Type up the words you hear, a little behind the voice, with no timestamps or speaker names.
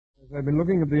I've been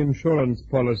looking at the insurance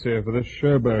policy for this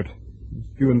showboat.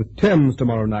 It's due in the Thames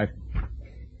tomorrow night.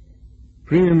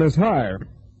 Premium is high,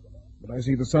 but I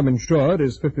see the sum insured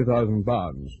is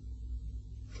 £50,000.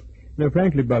 No,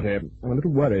 frankly, Bertie, I'm a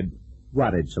little worried.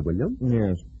 Worried, Sir William?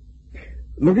 Yes.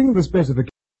 Looking at the specifications,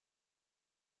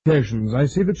 I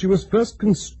see that she was first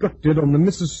constructed on the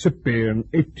Mississippi in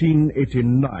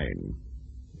 1889.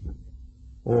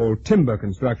 All timber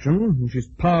construction, and she's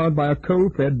powered by a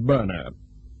coal-fed burner.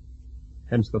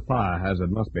 Hence the fire hazard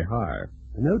must be high.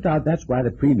 No doubt that's why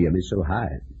the premium is so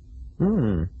high.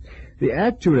 The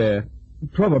actuary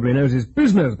probably knows his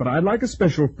business, but I'd like a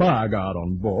special fire guard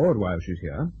on board while she's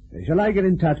here. Shall I get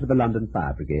in touch with the London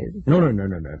Fire Brigade? No.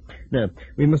 No,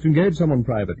 we must engage someone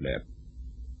privately.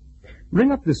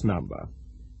 Ring up this number,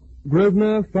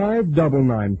 Grosvenor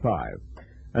 5995,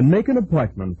 and make an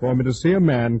appointment for me to see a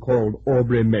man called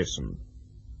Aubrey Mason.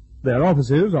 Their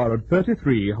offices are at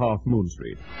 33 Half Moon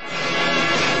Street.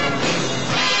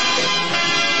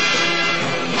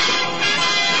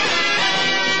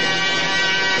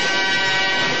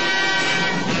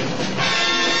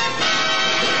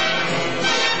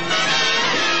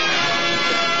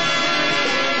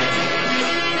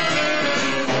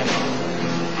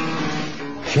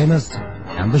 Seamus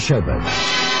and the Showboat.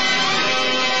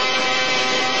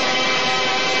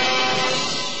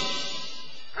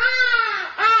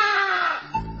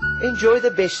 Enjoy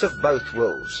the best of both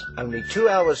worlds. Only 2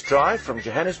 hours drive from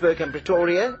Johannesburg and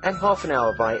Pretoria and half an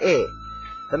hour by air.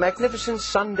 The magnificent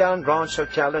Sundown Ranch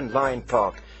Hotel and Lion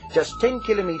Park, just 10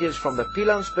 kilometers from the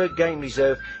Pilanesberg Game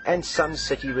Reserve and Sun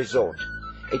City Resort.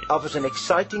 It offers an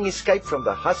exciting escape from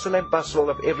the hustle and bustle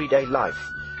of everyday life.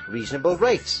 Reasonable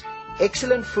rates,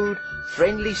 excellent food,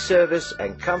 friendly service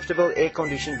and comfortable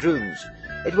air-conditioned rooms.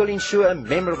 It will ensure a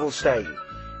memorable stay.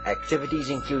 Activities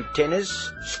include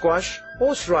tennis, squash,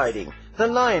 horse riding, the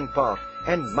Lion Park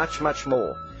and much, much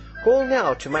more. Call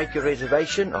now to make your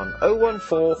reservation on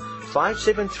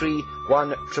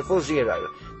 014-573-1000.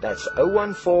 That's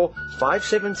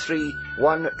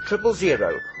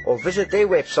 014-573-1000 or visit their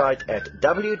website at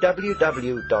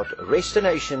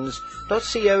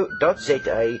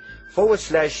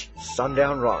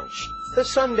www.restinations.co.za/Sundown Ranch. The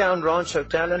Sundown Ranch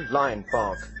Hotel and Lion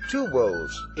Park. 2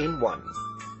 worlds in one.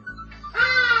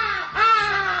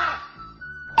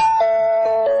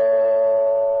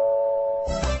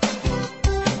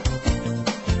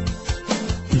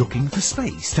 Looking for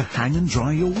space to hang and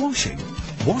dry your washing?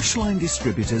 Washline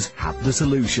distributors have the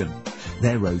solution.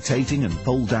 Their rotating and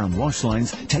fold-down wash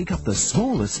lines take up the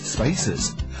smallest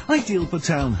spaces. Ideal for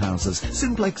townhouses,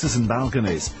 simplexes and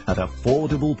balconies at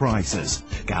affordable prices.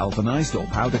 Galvanized or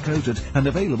powder-coated and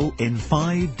available in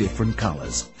 5 different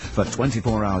colors. For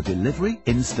 24-hour delivery,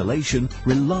 installation,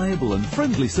 reliable and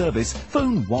friendly service,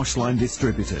 phone Washline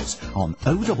distributors on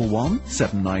 011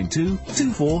 792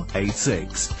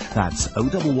 2486. That's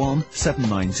 011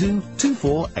 792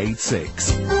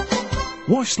 2486.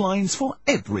 Wash lines for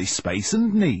every space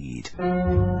and need.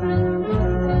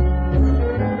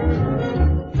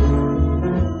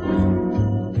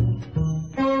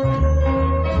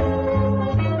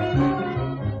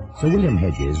 Sir William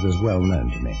Hedges was well known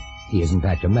to me. He is in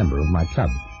fact a member of my club.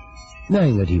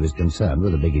 Knowing that he was concerned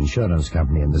with a big insurance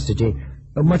company in the city,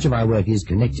 and much of our work is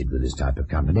connected with this type of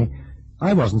company,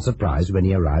 I wasn't surprised when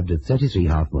he arrived at 33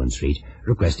 Half Moon Street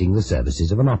requesting the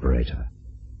services of an operator.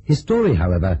 His story,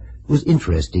 however, was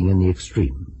interesting in the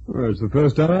extreme. Well, it's the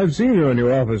first time I've seen you in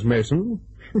your office, Mason.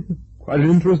 Quite an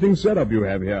interesting setup you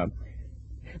have here.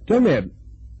 Tell me,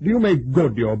 do you make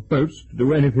good your boats to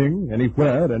do anything,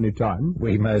 anywhere, at any time?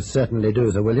 We most certainly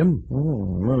do, Sir William.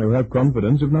 Oh, well, you have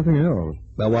confidence, if nothing else.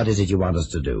 Well, what is it you want us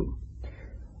to do?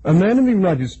 A man in the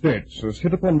United States has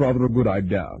hit upon rather a good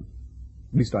idea. At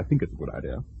least I think it's a good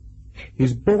idea.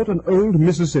 He's bought an old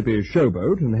Mississippi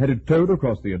showboat and had it towed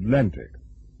across the Atlantic.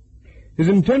 His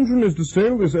intention is to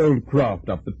sail this old craft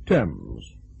up the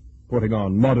Thames, putting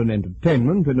on modern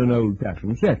entertainment in an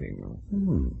old-fashioned setting.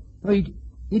 Well,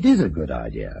 it is a good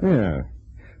idea. Yeah.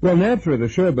 Well, naturally, the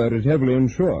showboat is heavily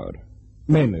insured,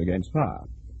 mainly against fire.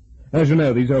 As you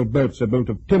know, these old boats are built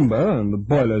of timber, and the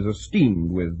boilers are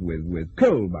steamed with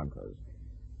coal bunkers.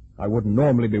 I wouldn't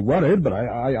normally be worried, but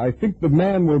I think the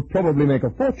man will probably make a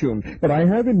fortune. But I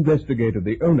have investigated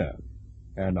the owner,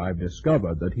 and I've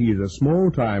discovered that he is a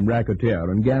small-time racketeer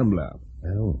and gambler.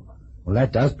 Oh, well,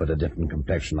 that does put a different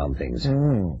complexion on things.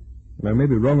 Oh, I may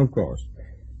be wrong, of course,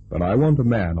 but I want a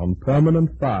man on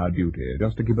permanent fire duty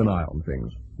just to keep an eye on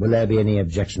things. Will there be any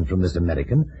objection from this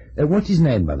American? What's his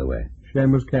name, by the way?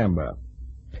 Seamus Camber.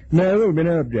 No, there will be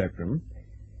no objection.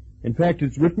 In fact,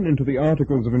 it's written into the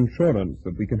articles of insurance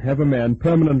that we can have a man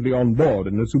permanently on board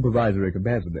in a supervisory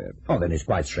capacity. Oh, then it's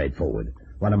quite straightforward.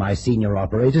 One of my senior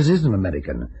operators is an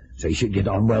American, so he should get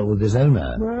on well with his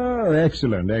owner. Oh,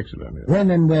 excellent, excellent. Yes.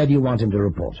 When and where do you want him to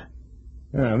report?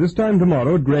 This time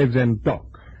tomorrow at Gravesend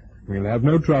Dock. We'll have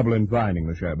no trouble in finding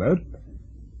the showboat.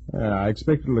 I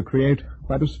expect it'll create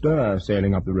quite a stir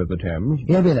sailing up the River Thames.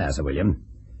 He'll be there, Sir William.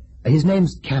 His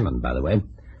name's Cannon, by the way.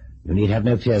 You need have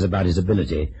no fears about his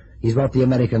ability. He's what the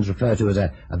Americans refer to as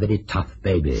a very tough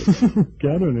baby.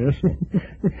 Cannon,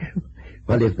 yes.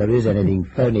 Well, if there is anything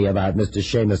phony about Mr.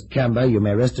 Seamus Camber, you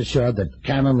may rest assured that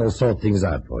Cannon will sort things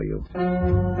out for you.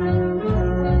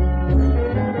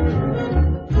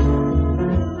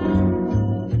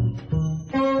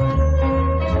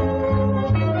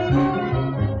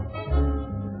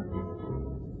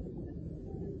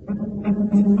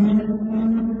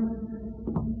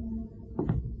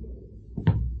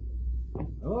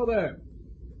 Hello there.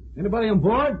 Anybody on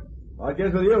board? I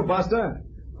guess with you, Buster.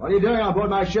 What are you doing on board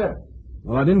my ship?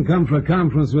 Well, I didn't come for a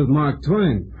conference with Mark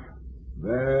Twain.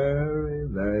 Very,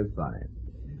 very fine.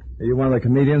 Are you one of the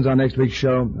comedians on next week's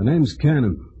show? The name's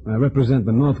Cannon. I represent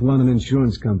the North London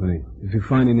Insurance Company. If you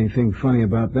find anything funny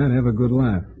about that, have a good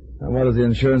laugh. And what does the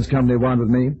insurance company want with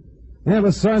me? They have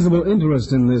a sizable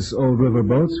interest in this old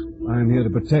riverboat. I'm here to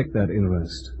protect that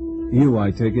interest. You,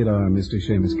 I take it, are Mr.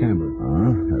 Seamus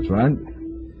Camber. That's right.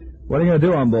 What are you going to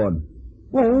do on board?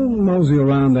 Well, mosey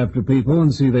around after people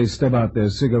and see they stub out their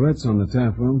cigarettes on the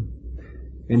taffroom.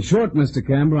 In short, Mr.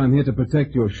 Camber, I'm here to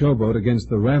protect your showboat against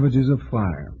the ravages of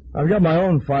fire. I've got my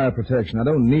own fire protection. I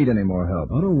don't need any more help.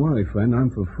 Oh, don't worry, friend. I'm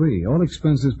for free. All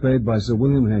expenses paid by Sir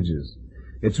William Hedges.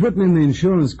 It's written in the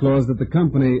insurance clause that the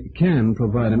company can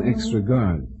provide an extra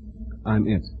guard. I'm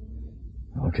it.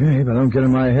 Okay, but don't get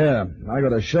in my hair. I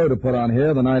got a show to put on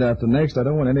here the night after next. I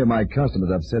don't want any of my customers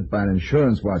upset by an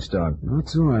insurance watchdog.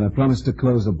 That's all right. I promise to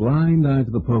close a blind eye to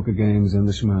the poker games and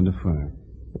the chemin de fer.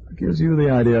 What gives you the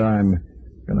idea I'm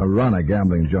going to run a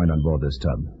gambling joint on board this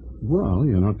tub? Well,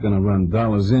 you're not going to run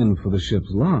dollars in for the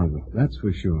ship's log, that's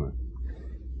for sure.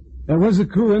 Where's the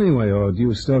crew anyway, or do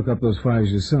you stoke up those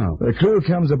fires yourself? The crew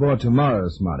comes aboard tomorrow,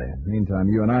 Smarty. Meantime,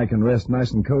 you and I can rest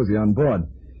nice and cozy on board.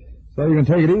 So you can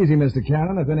take it easy, Mr.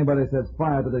 Cannon. If anybody sets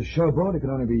fire to this showboat, it can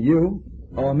only be you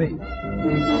or me.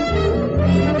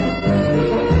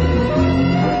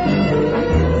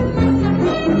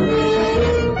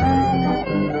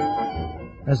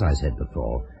 As I said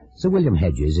before, Sir William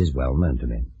Hedges is well known to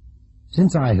me.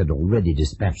 Since I had already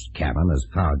dispatched Cannon as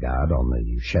fireguard on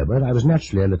the showboat, I was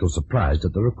naturally a little surprised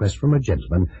at the request from a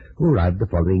gentleman who arrived the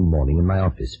following morning in my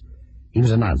office. He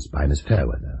was announced by Miss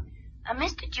Fairweather.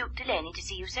 Mr. Duke Delaney to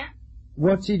see you, sir.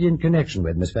 What's it in connection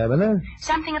with, Miss Fairweather?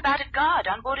 Something about a guard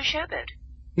on board a showboat.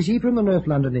 Is he from the North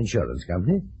London Insurance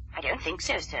Company? I don't think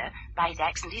so, sir. By his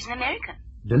accent, he's an American.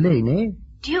 Delaney?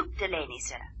 Duke Delaney,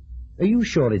 sir. Are you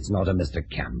sure it's not a Mr.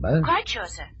 Camber? Quite sure,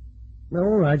 sir. All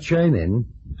right, show him in.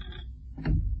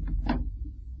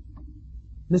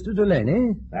 Mr.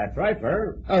 Delaney? That's right,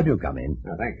 sir. Oh, do come in.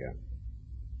 Thank you.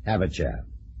 Have a chair.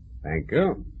 Thank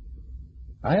you.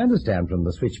 I understand from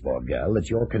the switchboard girl that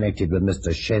you're connected with Mr.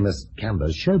 Seamus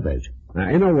Camber's showboat.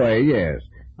 In a way, yes.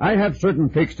 I have certain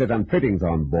fixtures and fittings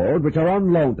on board which are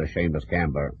on loan to Seamus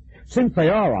Camber. Since they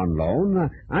are on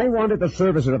loan, I wanted the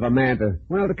services of a man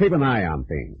to keep an eye on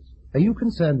things. Are you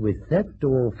concerned with theft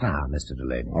or fire, Mr.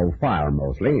 Delaney? Oh, fire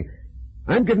mostly.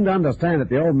 I'm given to understand that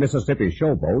the old Mississippi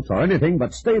showboats are anything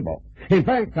but stable. In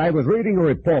fact, I was reading a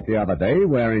report the other day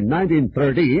where in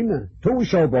 1913, 2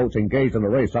 showboats engaged in a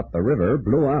race up the river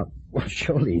blew up. Well,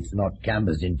 surely it's not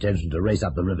Camber's intention to race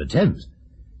up the River Thames.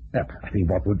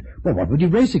 What would he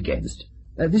race against?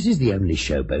 This is the only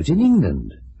showboat in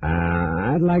England.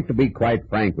 I'd like to be quite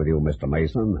frank with you, Mr.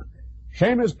 Mason.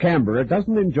 Seamus Camber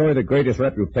doesn't enjoy the greatest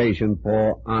reputation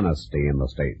for honesty in the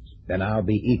States. Then I'll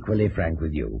be equally frank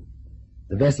with you.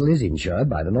 The vessel is insured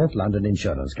by the North London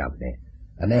Insurance Company,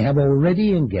 and they have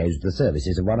already engaged the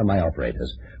services of one of my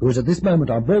operators, who is at this moment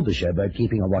on board the showboat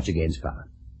keeping a watch against fire.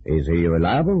 Is he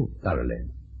reliable? Thoroughly.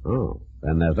 Oh,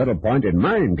 then there's little point in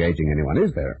my engaging anyone,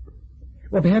 is there?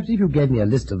 Well, perhaps if you gave me a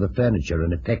list of the furniture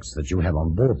and effects that you have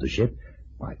on board the ship,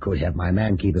 I could have my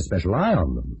man keep a special eye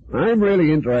on them. I'm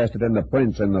really interested in the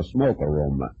prints in the smoker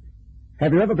room.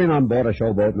 Have you ever been on board a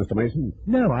showboat, Mr. Mason?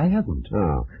 No, I haven't.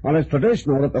 Oh. Well, it's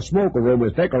traditional that the smoker room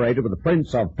is decorated with the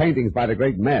prints of paintings by the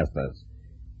great masters.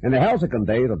 In the halcyon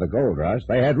days of the gold rush,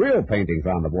 they had real paintings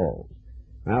on the walls.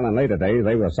 Well, in later days,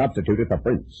 they were substituted for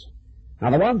prints.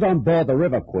 Now, the ones on board the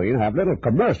River Queen have little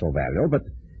commercial value, but,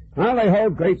 well, they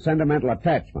hold great sentimental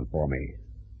attachment for me.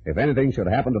 If anything should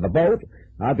happen to the boat,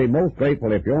 I'd be most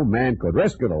grateful if your man could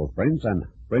rescue those prints and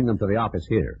Bring them to the office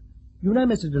here. You know,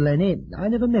 Mr. Delaney, I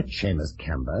never met Seamus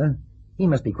Camber. He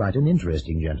must be quite an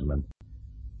interesting gentleman.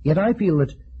 Yet I feel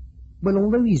that, well,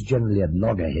 although he's generally at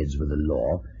loggerheads with the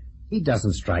law, it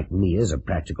doesn't strike me as a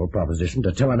practical proposition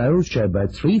to tow an old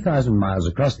showboat 3,000 miles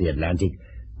across the Atlantic,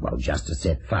 well, just to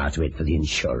set fire to it for the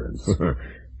insurance.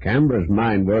 Camber's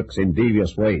mind works in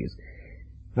devious ways.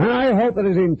 I hope that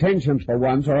his intentions for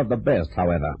once are of the best,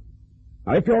 however.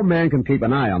 Now, if your man can keep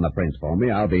an eye on the prince for me,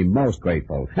 I'll be most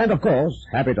grateful. And, of course,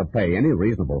 happy to pay any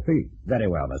reasonable fee. Very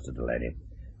well, Mr. Delaney.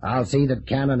 I'll see that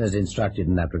Cannon is instructed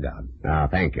in that regard. Ah,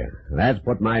 thank you. That's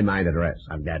put my mind at rest.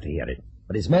 I'm glad to hear it.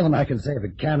 But it's more than I can say for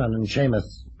Cannon and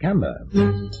Seamus Camber.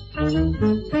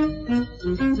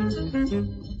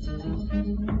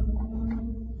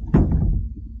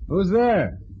 Who's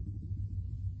there?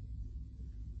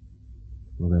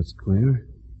 Well, that's queer.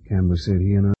 Camber said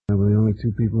he and I were the only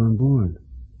two people on board.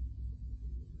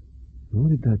 Where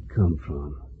did that come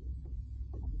from?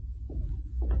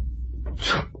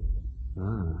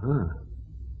 Uh-huh.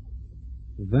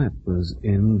 That was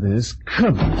in this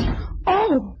cupboard.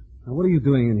 Oh! Now, what are you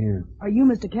doing in here? Are you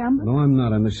Mr. Camber? No, I'm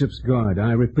not. I'm the ship's guard.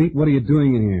 I repeat, what are you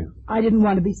doing in here? I didn't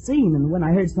want to be seen, and when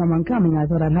I heard someone coming, I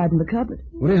thought I'd hide in the cupboard.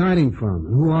 What are you hiding from?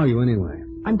 And who are you, anyway?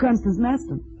 I'm Constance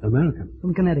Maston. American.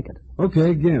 From Connecticut.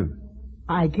 Okay, give.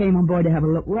 I came on board to have a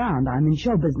look round. I'm in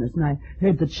show business, and I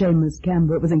heard that Seamus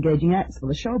Camber was engaging acts for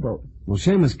the showboat. Well,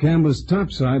 Seamus Camber's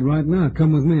topside right now.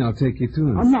 Come with me. I'll take you to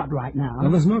him. Oh, not right now.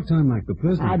 Well, there's no time like the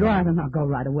present. I'd rather not go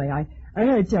right away. I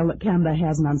heard tell that Camber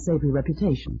has an unsavory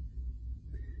reputation.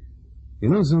 You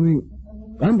know something?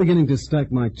 I'm beginning to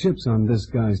stack my chips on this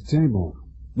guy's table.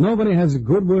 Nobody has a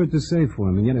good word to say for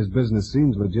him, and yet his business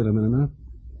seems legitimate enough.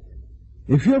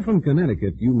 If you're from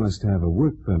Connecticut, you must have a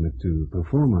work permit to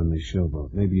perform on this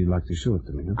showboat. Maybe you'd like to show it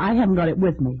to me, huh? I haven't got it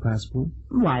with me. Passport?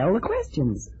 Why all the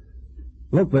questions?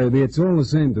 Look, baby, it's all the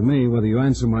same to me whether you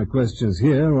answer my questions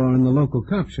here or in the local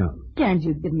cop shop. Can't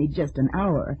you give me just an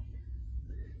hour?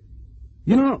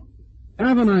 You know, I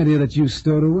have an idea that you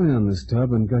stowed away on this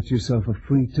tub and got yourself a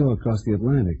free tow across the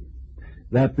Atlantic.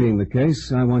 That being the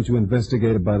case, I want you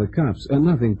investigated by the cops.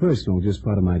 Nothing personal, just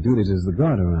part of my duties as the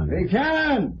guard around here. Hey,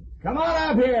 Cannon! Come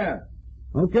on up here!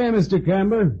 Okay, Mr.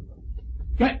 Camber.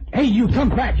 Hey, you come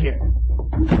back here!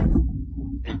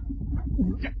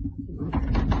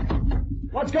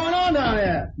 What's going on down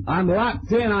here? I'm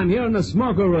locked in. I'm here in the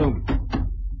smoker room.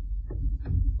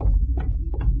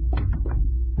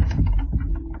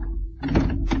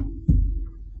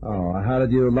 Oh, how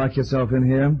did you lock yourself in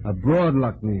here? A broad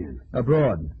locked me in. A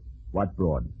broad? What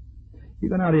broad? You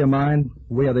gone out of your mind?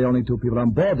 We are the only two people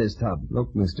on board this tub.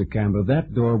 Look, Mr. Camber,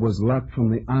 that door was locked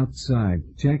from the outside.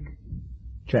 Check?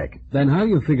 Check. Then how do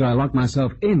you figure I locked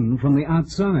myself in from the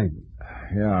outside?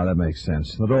 Yeah, that makes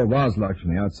sense. The door was locked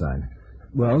from the outside.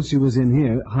 Well, she was in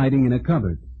here, hiding in a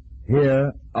cupboard.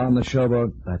 Here, on the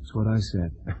showboat? That's what I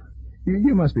said.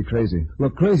 You must be crazy.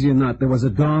 Look, crazy or not, there was a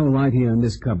doll right here in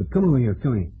this cupboard. Come over here,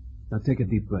 come here. Now take a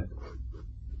deep breath.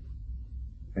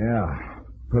 Yeah,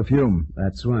 perfume.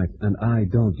 That's right, and I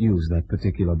don't use that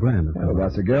particular brand of Well,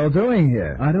 what's the girl doing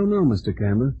here? I don't know, Mr.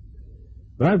 Camber.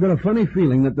 But I've got a funny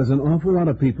feeling that there's an awful lot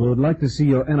of people who'd like to see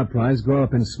your enterprise go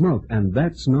up in smoke, and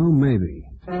that's no maybe.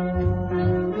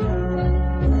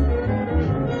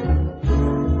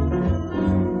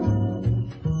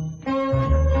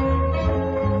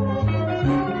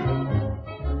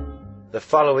 The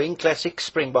following classic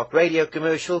Springbok Radio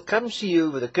commercial comes to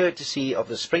you with the courtesy of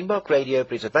the Springbok Radio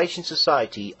Preservation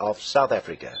Society of South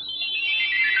Africa.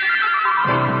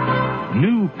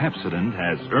 New Pepsodent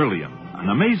has Earlium, an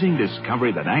amazing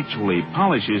discovery that actually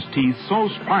polishes teeth so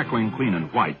sparkling clean and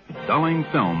white, dulling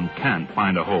film can't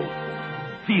find a hole.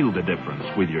 Feel the difference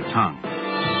with your tongue.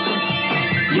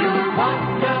 You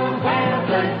wonder where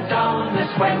the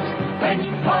dullness went when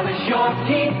you polish your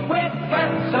teeth with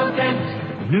Pepsodent.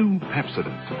 New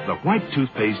Pepsodent, the white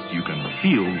toothpaste you can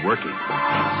feel working.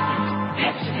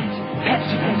 Pepsodent,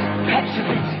 Pepsodent,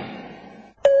 Pepsodent.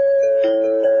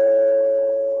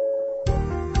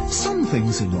 Some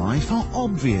things in life are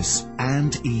obvious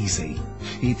and easy.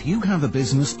 If you have a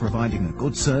business providing a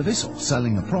good service or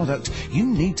selling a product, you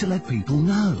need to let people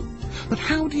know. But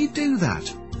how do you do that?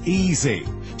 Easy.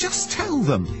 Just tell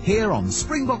them here on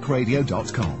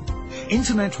SpringbokRadio.com.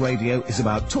 Internet radio is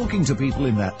about talking to people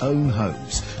in their own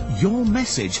homes. Your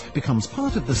message becomes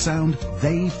part of the sound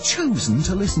they've chosen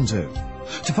to listen to.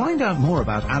 To find out more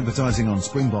about advertising on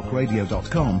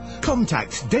SpringbokRadio.com,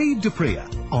 contact Dave Dupree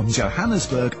on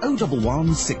Johannesburg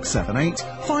 011 678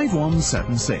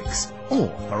 5176. Or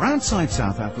for outside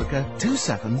South Africa,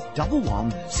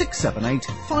 2711 678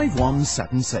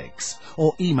 5176.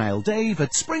 Or email Dave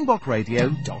at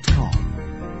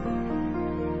SpringbokRadio.com.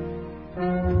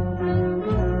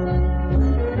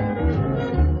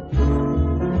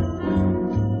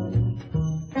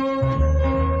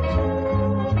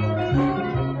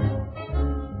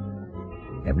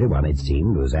 Everyone, it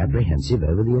seemed, was apprehensive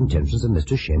over the intentions of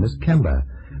Mr. Seamus Camber,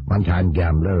 one-time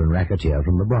gambler and racketeer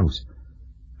from the Bronx.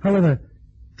 However,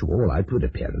 to all outward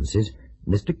appearances,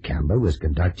 Mr. Camber was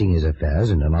conducting his affairs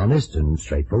in an honest and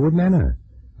straightforward manner,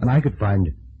 and I could find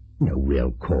no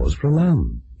real cause for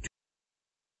alarm.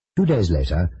 2 days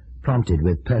later, prompted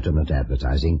with pertinent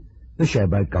advertising, the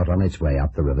showboat got on its way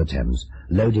up the River Thames,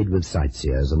 loaded with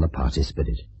sightseers and the party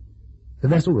spirit. The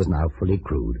vessel was now fully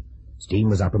crewed. Steam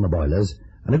was up in the boilers,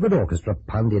 and a good orchestra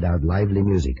pounded out lively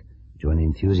music to an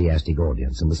enthusiastic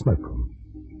audience in the smoke-room.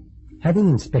 Having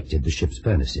inspected the ship's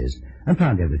furnaces and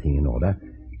found everything in order,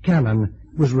 Cannon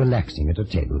was relaxing at a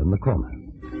table in the corner.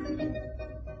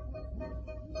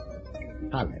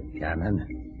 Hello,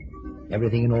 Cannon.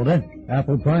 Everything in order?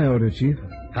 Apple pie order, Chief.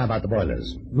 How about the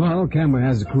boilers? Well, Camber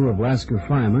has a crew of Lascar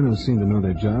firemen who seem to know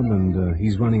their job, and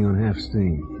he's running on half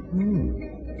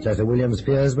steam. So Sir William's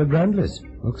fears were groundless.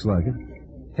 Looks like it.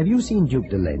 Have you seen Duke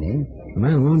Delaney? The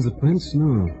man who owns the prince?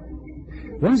 No.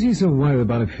 Why is he so worried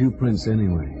about a few prints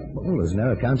anyway? Well, there's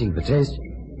no accounting for taste.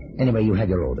 Anyway, you have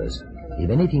your orders. If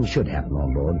anything should happen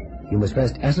on board, you must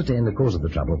first ascertain the cause of the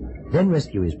trouble, then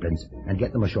rescue his prince and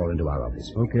get them ashore into our office.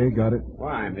 Okay, got it.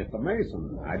 Why, Mr.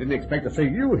 Mason, I didn't expect to see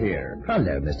you here.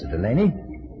 Hello, Mr. Delaney.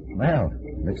 Well,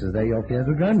 looks as though your fears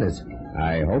were groundless.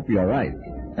 I hope you're right.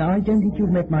 Now, I don't think you've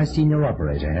met my senior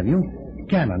operator, have you?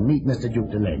 Cannon, meet Mr. Duke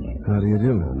Delaney. How do you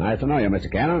do? Nice to know you, Mr.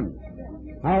 Cannon.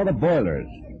 How are the boilers?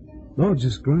 Oh,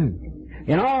 just great.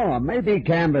 You know, maybe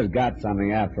Camber's got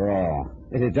something after all.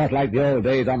 This is just like the old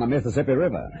days on the Mississippi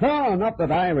River. Oh, not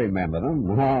that I remember them.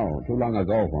 No, too long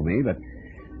ago for me, but...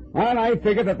 Well, I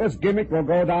figure that this gimmick will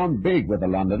go down big with the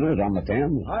Londoners on the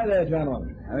Thames. Hi there,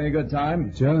 gentlemen. Having a good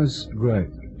time? Just great.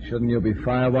 Shouldn't you be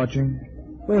fire watching?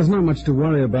 Well, there's not much to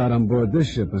worry about on board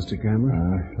this ship, Mr.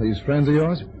 Camber. These friends of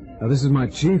yours? This is my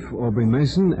chief, Aubrey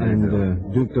Mason,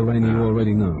 and Duke Delaney you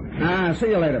already know. See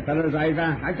you later, fellas.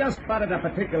 I just spotted a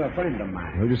particular friend of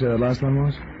mine. Who'd you say that last one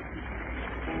was?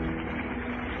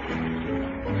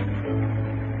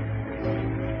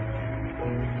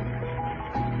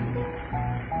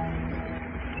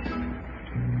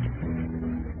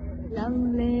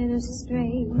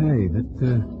 Hey, that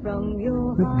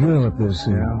girl up there,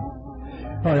 Sam.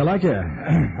 Yeah. Oh, you like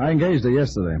her? I engaged her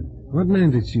yesterday. What name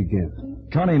did she give?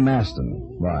 Connie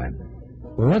Maston. Why?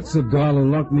 Well, that's the doll who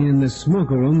locked me in this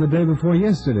smoker room the day before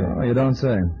yesterday. Oh, you don't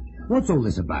say. What's all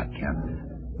this about, Cannon?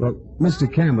 Well,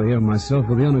 Mr. Camber here and myself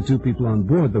were the only two people on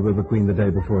board the River Queen the day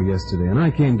before yesterday, and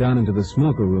I came down into the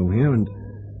smoker room here, and,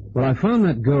 well, I found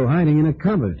that girl hiding in a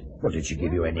cupboard. Well, did she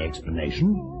give you any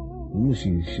explanation?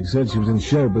 She said she was in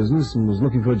show business and was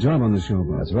looking for a job on the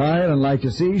showboat. That's right, and like you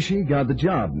see, she got the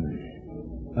job.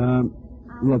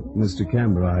 Look, Mr.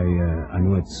 Camber, I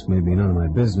know it's maybe none of my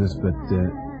business, but,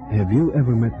 have you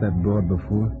ever met that broad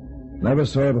before? Never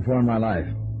saw her before in my life.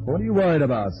 What are you worried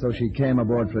about? So she came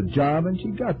aboard for a job, and she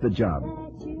got the job.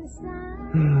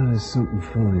 There's something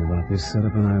funny about this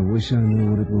setup, and I wish I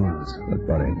knew what it was. Look,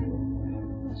 buddy,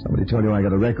 somebody told you I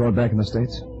got a record back in the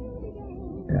States?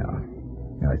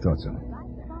 Yeah, I thought so.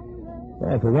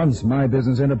 Well, for once, my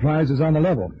business enterprise is on the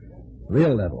level.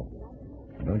 Real level.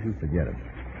 Don't you forget it.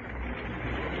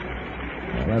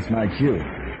 Well, that's my cue.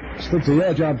 Stick to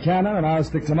your job, Cannon, and I'll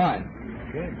stick to mine.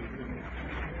 Okay.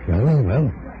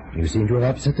 Well. You seem to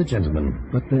have upset the gentleman.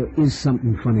 But there is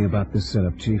something funny about this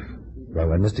setup, Chief. Well,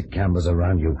 when Mr. Camber's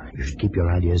around you should keep your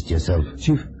ideas to yourself.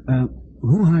 Chief,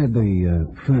 who hired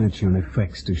the furniture and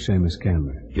effects to Seamus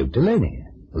Camber? Duke Delaney.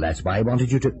 Well, that's why I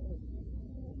wanted you to...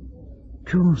 Of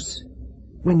course.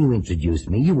 When you introduced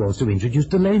me, you also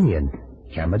introduced Delaney, and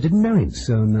Camber didn't know him.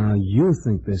 So now you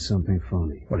think there's something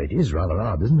phony? Well, it is rather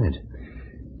odd, isn't it?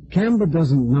 Camber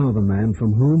doesn't know the man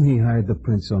from whom he hired the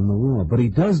prince on the war, but he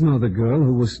does know the girl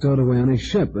who was stowed away on his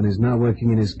ship and is now working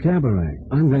in his cabaret.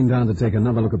 I'm going down to take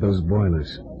another look at those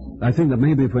boilers. I think that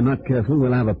maybe if we're not careful,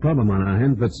 we'll have a problem on our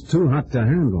hands that's too hot to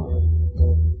handle.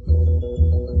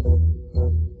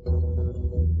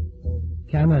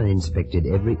 Cannon inspected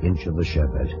every inch of the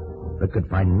showboat, but could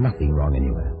find nothing wrong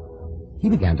anywhere. He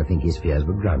began to think his fears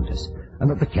were groundless, and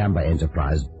that the Camber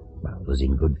enterprise, well, was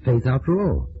in good faith after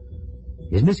all.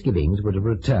 His misgivings would have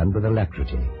returned with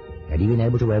alacrity had he been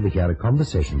able to overhear a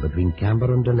conversation between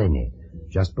Camber and Delaney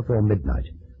just before midnight,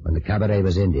 when the cabaret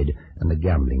was ended and the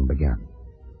gambling began.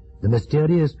 The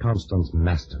mysterious Constance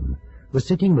Maston was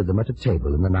sitting with them at a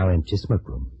table in the now empty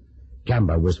smoke-room.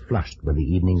 Camber was flushed with the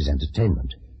evening's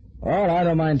entertainment. Well, I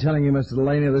don't mind telling you, Mr.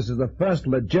 Delaney, this is the first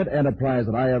legit enterprise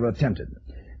that I ever attempted.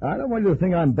 I don't want you to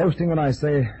think I'm boasting when I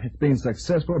say it's been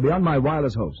successful beyond my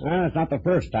wildest hopes. Well, it's not the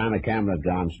first time a gambler's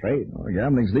gone straight. Oh,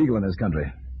 gambling's legal in this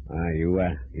country.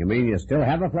 You mean you still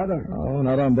have a brother? Oh,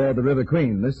 not on board the River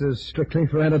Queen. This is strictly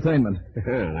for entertainment.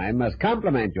 I must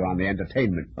compliment you on the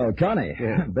entertainment. Oh, Connie.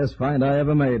 Yeah. Best find I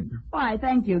ever made. Why,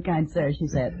 thank you, kind sir, she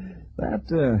said.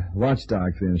 That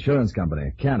watchdog for the insurance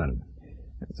company, Cannon,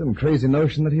 had some crazy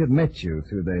notion that he had met you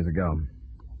 2 days ago.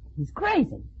 He's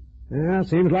crazy. Yeah,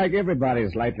 seems like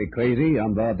everybody's slightly crazy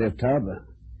on board this tub.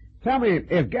 Tell me,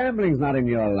 if gambling's not in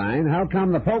your line, how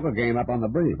come the poker game up on the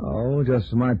bridge? Oh, just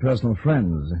for my personal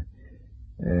friends.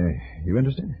 You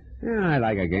interested? Yeah, I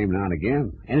like a game now and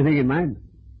again. Anything in mind?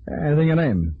 Anything you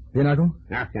name? Pinochle?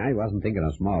 I wasn't thinking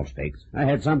of small stakes. I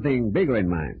had something bigger in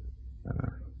mind.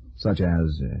 Such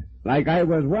as? Like I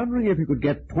was wondering if you could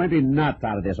get 20 nuts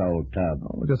out of this old tub.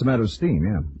 Oh, just a matter of steam,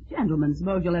 yeah. Gentlemen,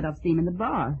 suppose you let off steam in the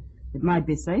bar. It might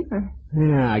be safer.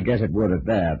 Yeah, I guess it would at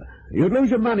that. You'd lose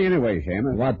your money anyway,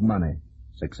 Seamus. What money?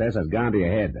 Success has gone to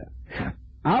your head.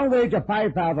 I'll wager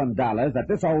 $5,000 that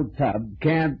this old tub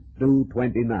can't do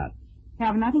 20 nuts.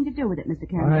 Have nothing to do with it, Mr.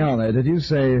 Campbell. Hang on there. Did you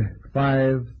say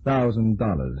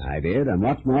 $5,000? I did, and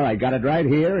what's more, I got it right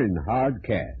here in hard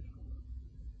cash.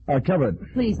 Cover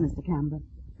it. Please, Mr. Campbell.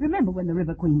 Remember when the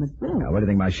River Queen was built. Now, what do you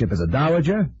think, my ship is a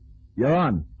dowager? You're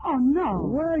on. Oh, no.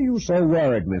 Why are you so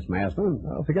worried, Miss Maston?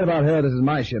 Oh, forget about her. This is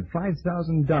my ship.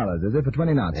 $5,000. Is it for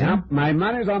 20 knots? Yep, Huh? my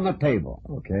money's on the table.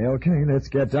 Okay. Let's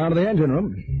get down to the engine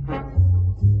room.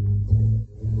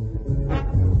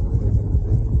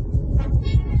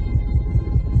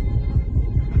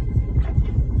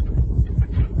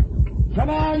 Come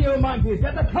on, you monkeys.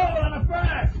 Get the coal on the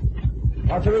furnace.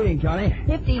 What's the reading, Johnny?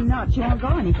 15 knots. You won't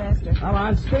go any faster. Come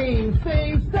on, steam.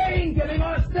 Give me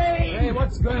more steam. Hey,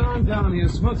 what's going on down here?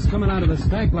 Smoke's coming out of the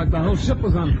stack like the whole ship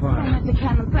was on Oh, fire. Mr.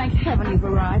 Campbell, thank heaven you've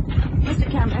arrived.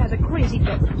 Mr. Campbell has a crazy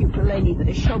bet with Duke Delaney that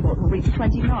his showboat will reach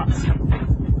 20 knots.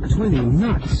 20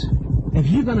 nuts? Have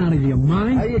you gone out of your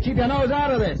mind? How do you keep your nose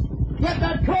out of this? Get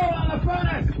that coal on the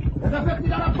furnace. There's a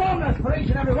 $50 bonus for each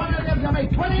and every one of them to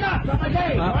make 20 knots on the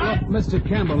game, all right? Look, Mr.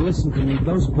 Campbell, listen to me.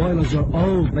 Those boilers are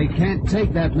old. They can't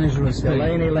take that measure of speed.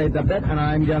 Delaney laid the bet, and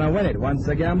I'm gonna win it. Once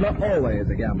a gambler, always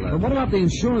a gambler. But what about the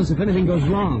insurance if anything goes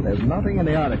wrong? There's nothing in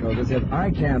the article that says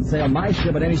I can't sail my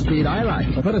ship at any speed I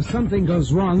like. But if something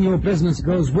goes wrong, your business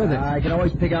goes with it. I can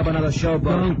always pick up another showboat.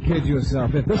 Don't kid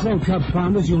yourself. If this old tub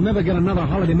founders, you'll never get another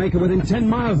holidaymaker within 10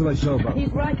 miles of a showboat. He's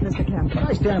right, Mr. Campbell.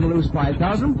 I stand to lose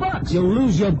 $5,000. You'll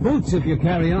lose your boots if you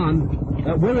carry on.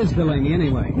 Where is Delaney,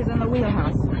 anyway? He's in the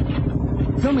wheelhouse.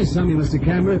 Tell me something, Mr.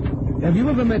 Campbell. Have you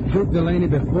ever met Duke Delaney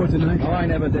before tonight? Oh, I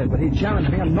never did, but he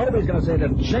challenged me, and nobody's going to say that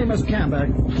Seamus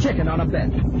Campbell chicken on a bet.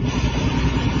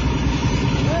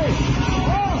 Hey!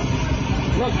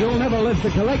 Oh! Look, you'll never live to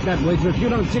collect that wager if you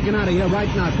don't chicken out of here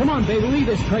right now. Come on, baby, leave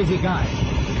this crazy guy.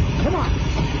 Come on.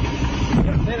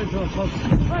 Get into it, folks.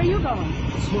 Where are you going?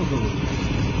 Smoke room.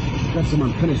 Got some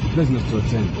unfinished business to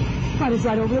attend to. Why, it's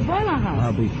right over the boiler house.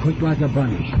 I'll be quick like a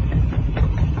bunny.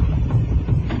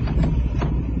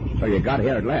 So you got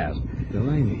here at last.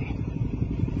 Delaney.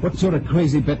 What sort of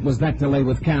crazy bet was that to lay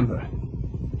with Camber?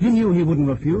 You knew he wouldn't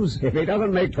refuse. If he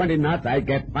doesn't make 20 nuts, I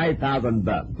get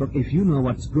 $5,000. Look, if you know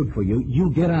what's good for you, you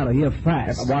get out of here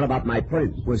fast. What about my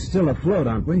prince? We're still afloat,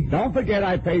 aren't we? Don't forget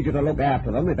I paid you to look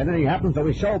after them if anything happens to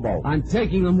his showboat. I'm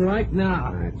taking them right now.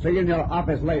 All right, see you in your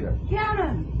office later.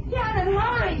 Cannon! Cannon,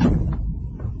 hurry!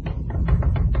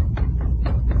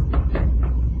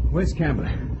 Where's Camber?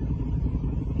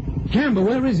 Camber,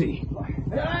 where is he?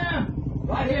 Here I am!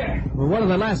 Right here! Well, what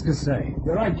did Alaska say?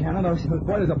 You're right, Cannon. Those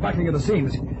boilers are buckling at the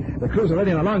seams. The crew's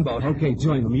already in a longboat. Okay,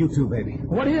 join them. You too, baby.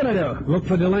 What are you going to do? Look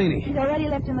for Delaney. He's already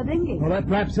left in the dinghy. Well, that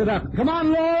wraps it up. Come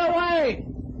on, roll away!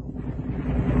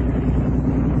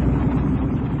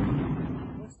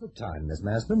 What's the time, Miss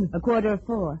Maston?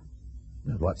 4:15.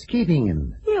 What's keeping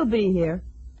him? He'll be here.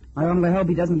 I only hope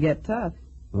he doesn't get tough.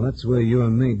 Well, that's where you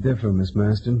and me differ, Miss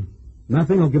Maston.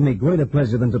 Nothing will give me greater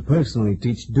pleasure than to personally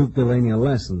teach Duke Delaney a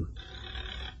lesson.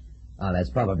 Ah, that's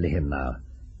probably him now.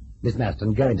 Miss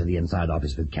Maston, go into the inside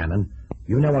office with Cannon.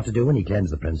 You know what to do when he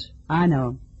claims the prince. I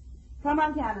know. Come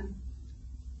on, Cannon.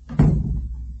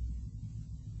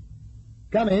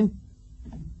 Come in.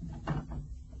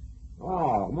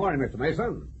 Oh, good morning, Mr.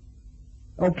 Mason.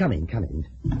 Oh, come in, come in.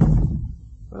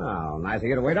 Oh, nice of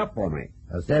you to wait up for me.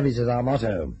 Service is our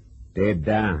motto. Did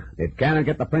Cannon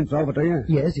get the prince over to you?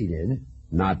 Yes, he did.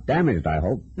 Not damaged, I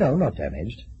hope. No, not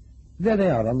damaged. There they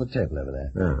are on the table over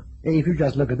there. Yeah. If you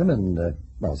just look at them and,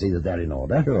 see that they're in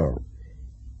order. Sure.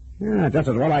 Yeah, just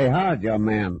as well I heard your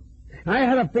man. I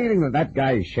had a feeling that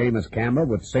guy, Seamus Campbell,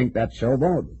 would sink that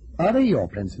showboat. Are they your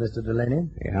prince, Mr. Delaney?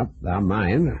 Yep, they're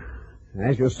mine.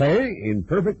 as you say, in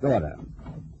perfect order.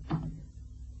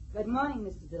 Good morning,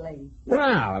 Mr. Delaney.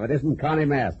 Well, if it isn't Connie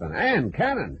Maston. And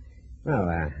Cannon.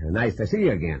 Well, nice to see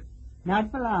you again.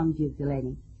 Not for long, Duke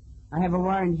Delaney. I have a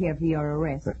warrant here for your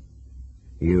arrest.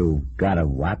 You got a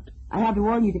what? I have to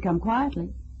warn you to come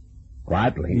quietly.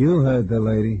 Quietly? You heard the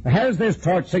lady. Has this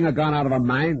torch singer gone out of her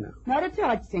mind? Not a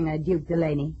torch singer, Duke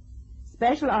Delaney.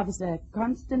 Special Officer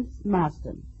Constance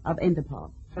Marston of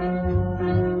Interpol.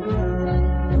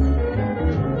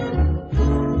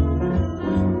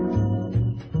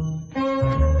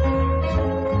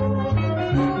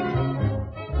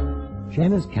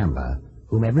 Seamus Camber,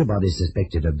 whom everybody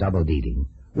suspected of double-dealing,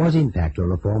 was in fact a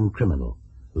reformed criminal,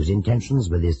 whose intentions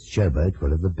with this showboat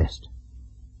were of the best.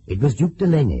 It was Duke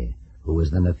Delaney who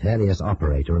was the nefarious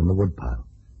operator in the woodpile.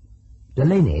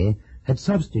 Delaney had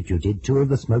substituted 2 of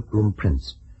the smoke-room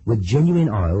prints with genuine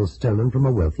oils stolen from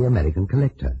a wealthy American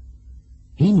collector.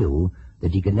 He knew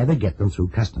that he could never get them through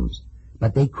customs,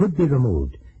 but they could be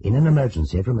removed in an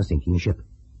emergency from a sinking ship.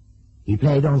 He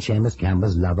played on Seamus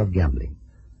Camber's love of gambling,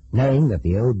 knowing that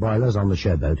the old boilers on the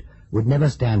showboat would never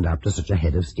stand up to such a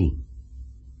head of steam.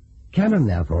 Cannon,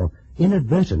 therefore,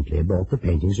 inadvertently brought the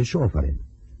paintings ashore for him,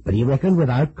 but he reckoned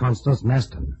without Constance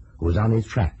Maston, who was on his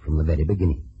track from the very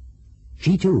beginning.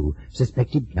 She, too,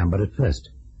 suspected Camber at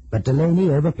first, but Delaney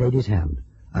overplayed his hand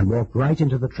and walked right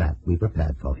into the trap we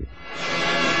prepared for him.